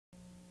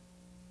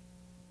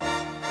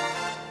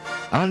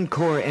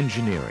Encore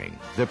Engineering,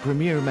 the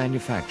premier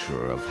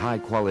manufacturer of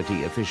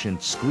high-quality,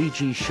 efficient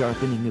squeegee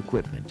sharpening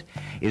equipment,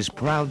 is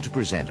proud to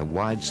present a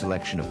wide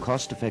selection of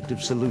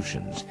cost-effective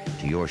solutions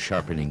to your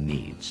sharpening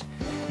needs.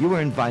 You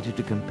are invited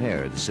to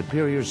compare the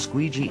superior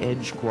squeegee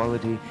edge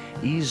quality,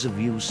 ease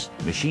of use,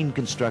 machine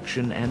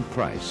construction, and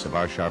price of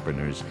our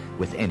sharpeners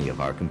with any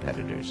of our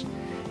competitors.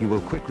 You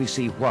will quickly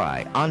see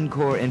why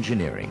Encore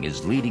Engineering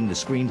is leading the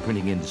screen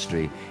printing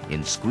industry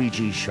in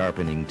squeegee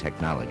sharpening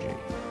technology.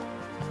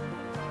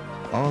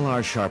 All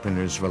our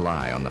sharpeners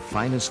rely on the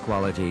finest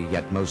quality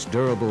yet most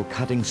durable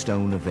cutting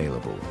stone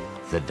available,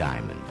 the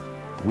diamond.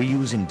 We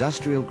use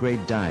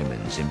industrial-grade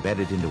diamonds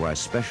embedded into our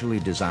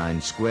specially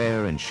designed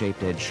square and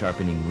shaped edge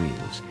sharpening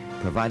wheels,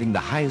 providing the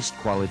highest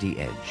quality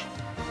edge.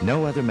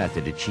 No other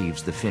method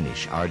achieves the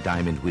finish our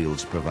diamond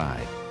wheels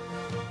provide.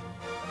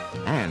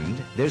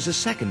 And there's a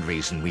second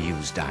reason we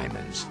use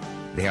diamonds.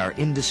 They are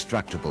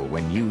indestructible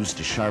when used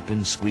to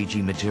sharpen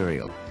squeegee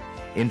material.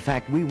 In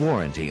fact, we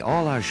warranty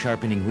all our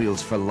sharpening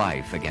wheels for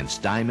life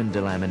against diamond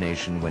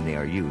delamination when they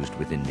are used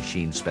within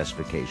machine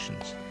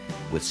specifications.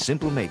 With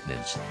simple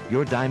maintenance,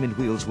 your diamond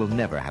wheels will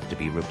never have to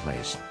be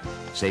replaced,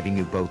 saving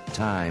you both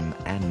time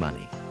and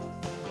money.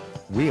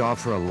 We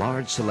offer a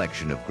large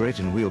selection of grit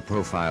and wheel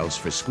profiles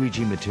for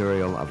squeegee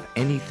material of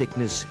any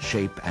thickness,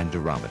 shape, and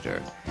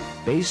durometer.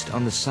 Based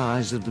on the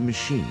size of the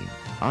machine,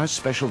 our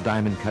special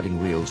diamond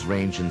cutting wheels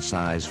range in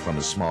size from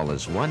as small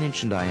as 1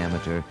 inch in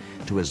diameter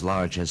to as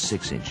large as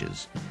 6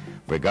 inches.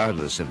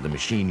 Regardless of the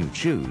machine you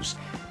choose,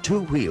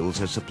 2 wheels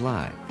are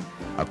supplied.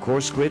 A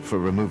coarse grit for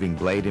removing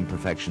blade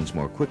imperfections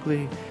more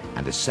quickly,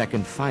 and a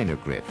second finer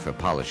grit for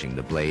polishing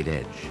the blade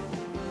edge.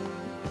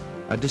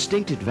 A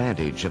distinct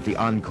advantage of the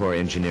Encore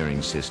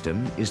Engineering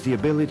system is the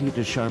ability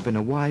to sharpen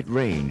a wide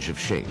range of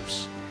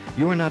shapes.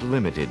 You are not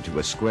limited to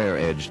a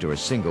square-edged or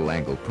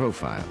single-angle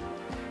profile.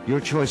 Your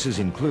choices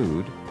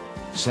include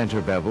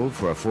center bevel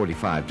for a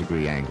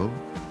 45-degree angle,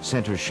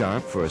 center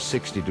sharp for a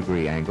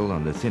 60-degree angle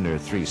on the thinner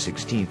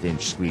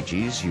 3/16-inch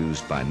squeegees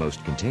used by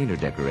most container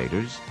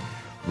decorators,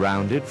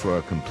 rounded for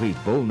a complete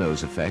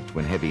bullnose effect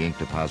when heavy ink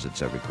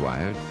deposits are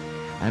required,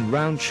 and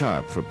round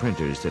sharp for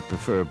printers that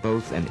prefer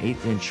both an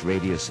 1/8-inch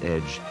radius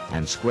edge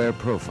and square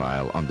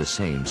profile on the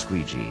same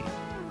squeegee.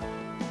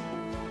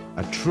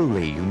 A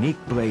truly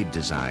unique blade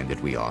design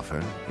that we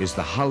offer is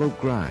the hollow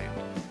grind.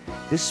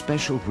 This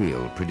special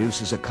wheel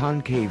produces a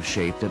concave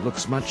shape that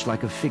looks much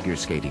like a figure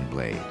skating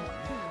blade.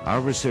 Our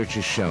research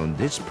has shown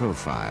this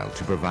profile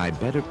to provide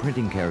better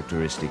printing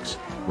characteristics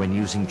when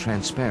using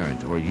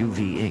transparent or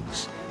UV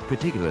inks,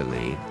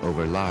 particularly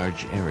over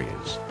large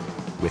areas.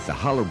 With the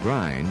hollow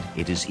grind,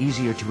 it is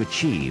easier to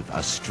achieve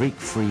a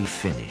streak-free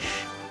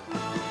finish.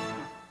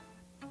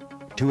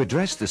 To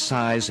address the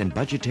size and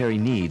budgetary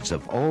needs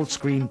of all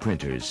screen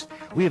printers,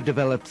 we have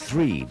developed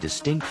 3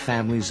 distinct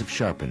families of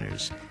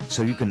sharpeners,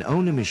 so you can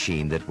own a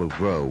machine that will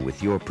grow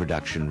with your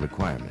production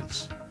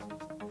requirements.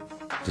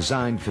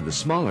 Designed for the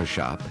smaller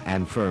shop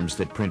and firms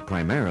that print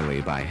primarily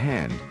by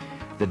hand,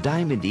 the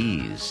Diamond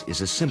Ease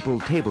is a simple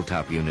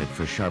tabletop unit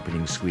for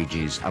sharpening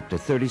squeegees up to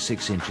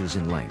 36 inches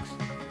in length.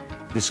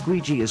 The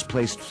squeegee is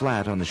placed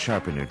flat on the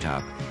sharpener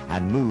top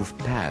and moved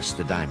past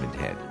the diamond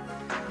head.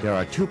 There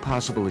are 2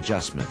 possible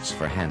adjustments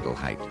for handle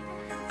height.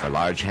 For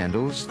large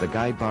handles, the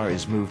guide bar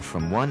is moved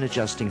from one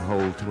adjusting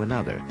hole to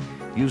another,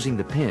 using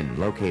the pin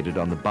located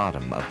on the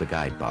bottom of the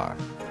guide bar.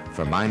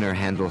 For minor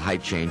handle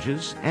height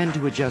changes, and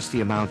to adjust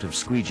the amount of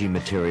squeegee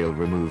material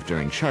removed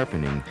during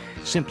sharpening,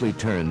 simply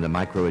turn the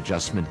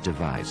micro-adjustment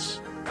device.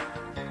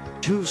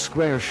 2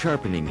 square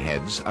sharpening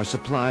heads are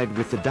supplied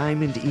with the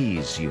Diamond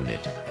Ease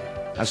unit.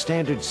 A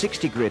standard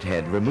 60 grit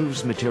head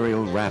removes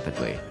material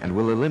rapidly and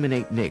will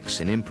eliminate nicks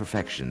and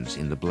imperfections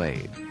in the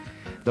blade.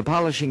 The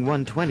polishing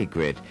 120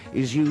 grit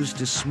is used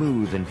to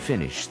smooth and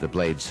finish the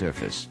blade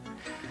surface.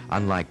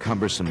 Unlike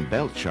cumbersome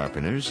belt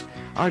sharpeners,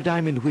 our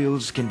diamond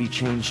wheels can be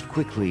changed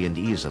quickly and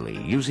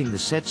easily using the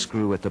set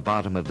screw at the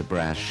bottom of the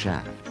brass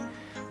shaft.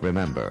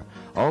 Remember,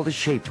 all the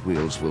shaped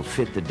wheels will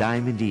fit the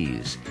Diamond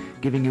Ease,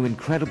 giving you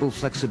incredible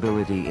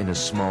flexibility in a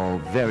small,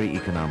 very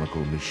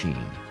economical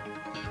machine.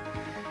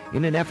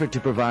 In an effort to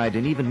provide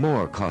an even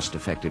more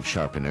cost-effective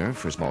sharpener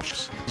for small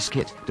shops, this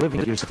kit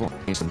delivering your support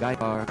some guide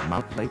bar,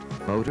 mount plate,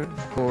 motor,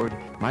 cord,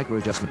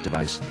 micro-adjustment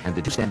device, and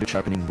the 2 standard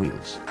sharpening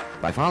wheels.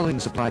 By following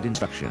the supplied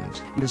instructions,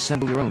 you can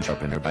assemble your own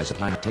sharpener by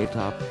supplying a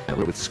tabletop.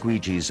 With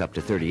squeegees up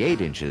to 38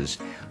 inches,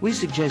 we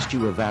suggest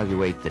you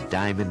evaluate the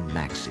Diamond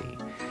Maxi.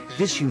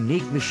 This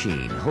unique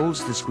machine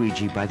holds the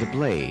squeegee by the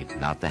blade,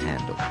 not the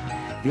handle.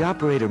 The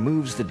operator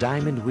moves the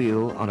diamond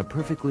wheel on a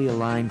perfectly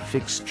aligned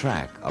fixed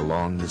track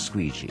along the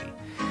squeegee.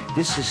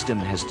 This system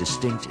has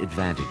distinct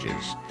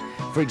advantages.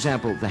 For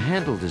example, the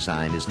handle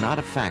design is not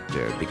a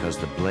factor because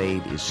the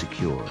blade is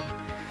secured.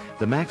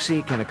 The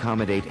Maxi can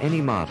accommodate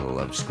any model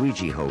of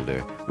squeegee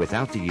holder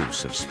without the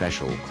use of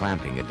special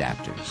clamping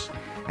adapters.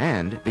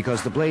 And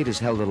because the blade is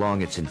held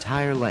along its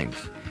entire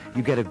length,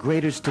 you get a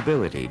greater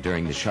stability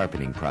during the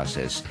sharpening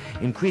process,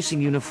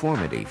 increasing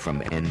uniformity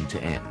from end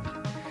to end.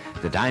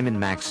 The Diamond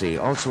Maxi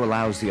also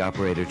allows the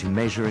operator to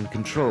measure and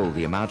control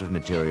the amount of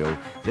material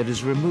that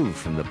is removed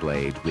from the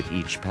blade with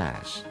each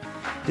pass.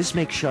 This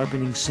makes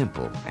sharpening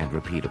simple and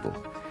repeatable.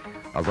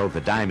 Although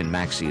the Diamond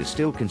Maxi is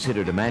still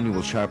considered a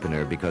manual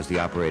sharpener because the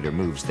operator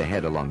moves the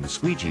head along the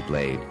squeegee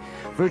blade,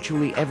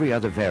 virtually every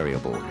other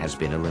variable has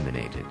been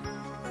eliminated.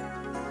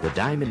 The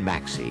Diamond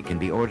Maxi can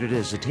be ordered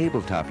as a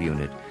tabletop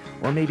unit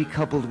or may be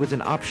coupled with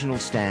an optional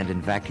stand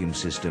and vacuum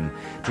system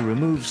to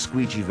remove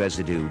squeegee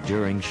residue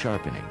during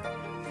sharpening.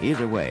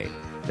 Either way,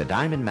 the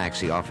Diamond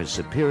Maxi offers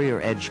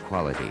superior edge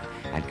quality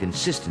and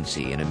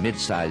consistency in a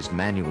mid-sized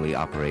manually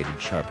operated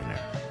sharpener.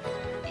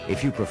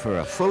 If you prefer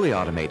a fully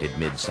automated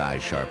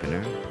mid-size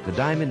sharpener, the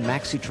Diamond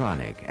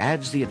Maxitronic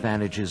adds the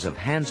advantages of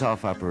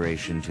hands-off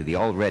operation to the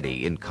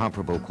already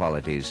incomparable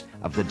qualities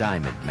of the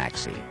Diamond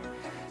Maxi.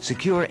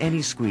 Secure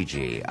any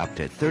squeegee up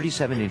to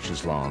 37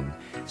 inches long,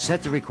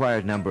 set the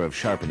required number of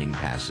sharpening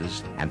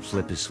passes, and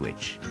flip a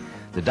switch.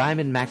 The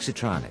Diamond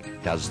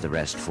Maxitronic does the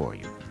rest for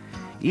you.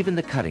 Even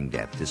the cutting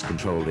depth is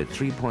controlled at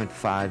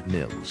 3.5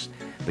 mils,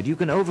 but you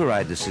can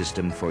override the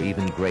system for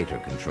even greater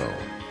control.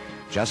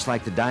 Just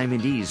like the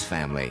Diamond Ease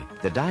family,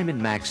 the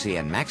Diamond Maxi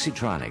and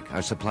Maxitronic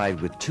are supplied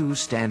with 2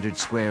 standard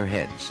square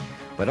heads,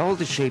 but all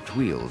the shaped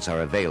wheels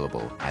are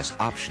available as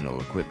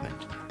optional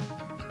equipment.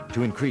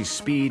 To increase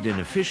speed and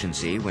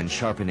efficiency when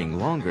sharpening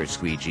longer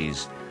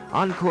squeegees,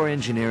 Encore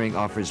Engineering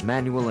offers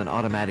manual and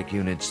automatic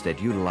units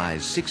that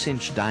utilize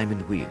 6-inch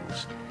diamond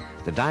wheels.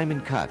 The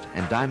Diamond Cut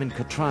and Diamond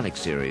Cutronic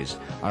series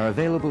are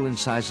available in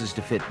sizes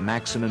to fit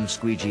maximum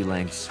squeegee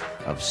lengths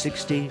of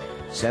 60,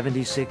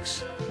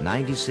 76,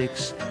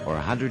 96, or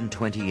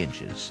 120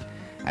 inches.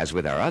 As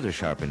with our other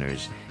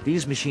sharpeners,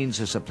 these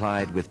machines are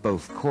supplied with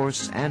both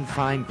coarse and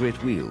fine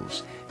grit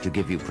wheels to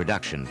give you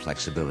production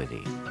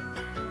flexibility.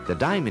 The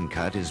Diamond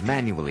Cut is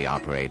manually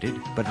operated,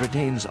 but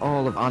retains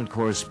all of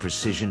Encore's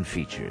precision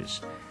features.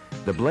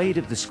 The blade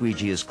of the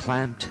squeegee is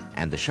clamped,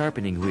 and the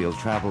sharpening wheel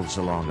travels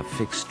along a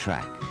fixed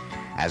track.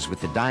 As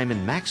with the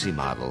Diamond Maxi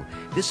model,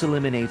 this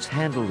eliminates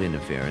handle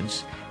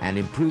interference and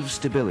improves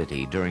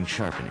stability during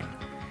sharpening.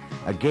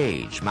 A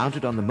gauge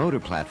mounted on the motor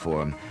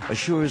platform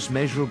assures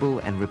measurable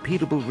and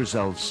repeatable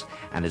results,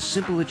 and a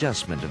simple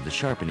adjustment of the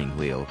sharpening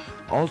wheel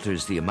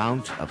alters the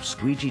amount of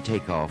squeegee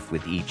takeoff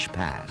with each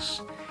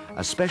pass.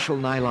 A special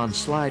nylon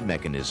slide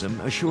mechanism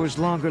assures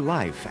longer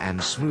life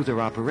and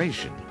smoother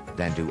operation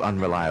than do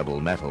unreliable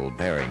metal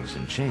bearings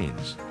and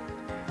chains.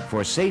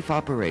 For safe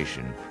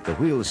operation, the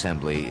wheel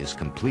assembly is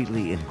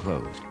completely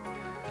enclosed.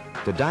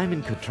 The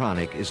Diamond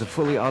Cutronic is a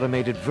fully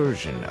automated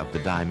version of the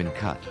Diamond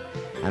Cut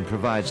and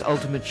provides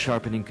ultimate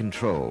sharpening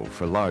control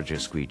for larger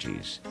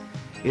squeegees.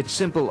 Its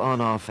simple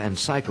on-off and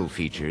cycle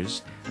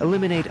features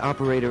eliminate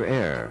operator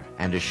error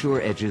and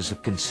assure edges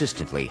of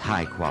consistently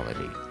high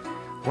quality.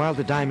 While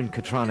the Diamond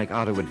Cutronic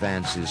Auto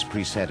Advance is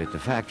preset at the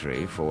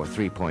factory for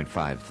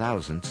 3.5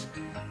 thousandths,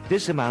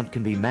 this amount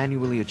can be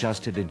manually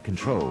adjusted and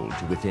controlled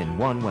to within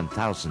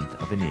 1/1000th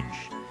of an inch.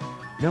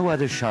 No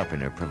other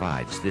sharpener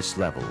provides this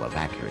level of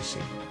accuracy.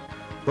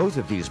 Both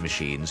of these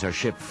machines are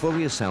shipped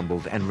fully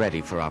assembled and ready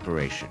for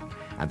operation,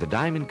 and the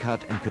Diamond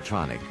Cut and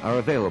Cutronic are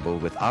available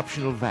with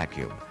optional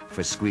vacuum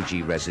for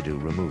squeegee residue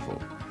removal.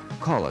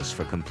 Call us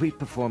for complete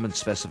performance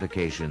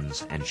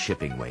specifications and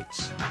shipping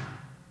weights.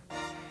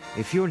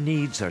 If your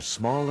needs are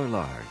small or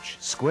large,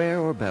 square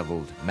or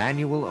beveled,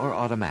 manual or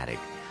automatic,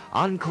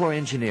 Encore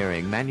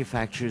Engineering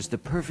manufactures the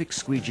perfect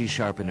squeegee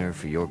sharpener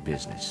for your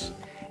business.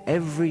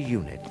 Every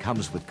unit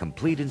comes with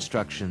complete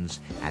instructions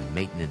and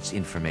maintenance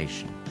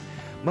information.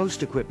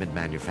 Most equipment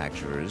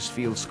manufacturers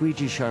feel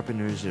squeegee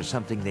sharpeners are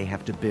something they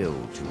have to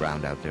build to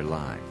round out their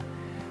line.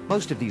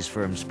 Most of these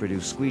firms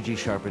produce squeegee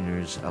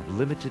sharpeners of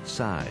limited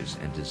size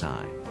and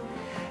design.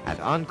 At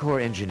Encore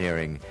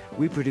Engineering,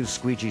 we produce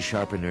squeegee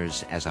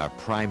sharpeners as our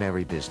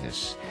primary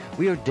business.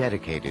 We are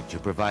dedicated to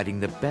providing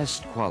the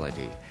best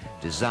quality,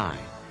 design,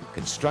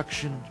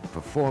 construction,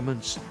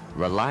 performance,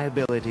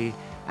 reliability,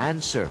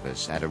 and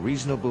service at a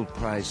reasonable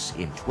price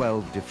in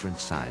 12 different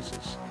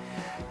sizes.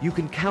 You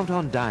can count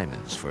on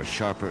diamonds for a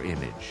sharper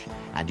image,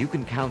 and you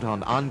can count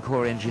on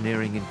Encore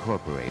Engineering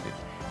Incorporated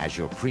as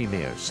your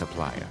premier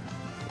supplier.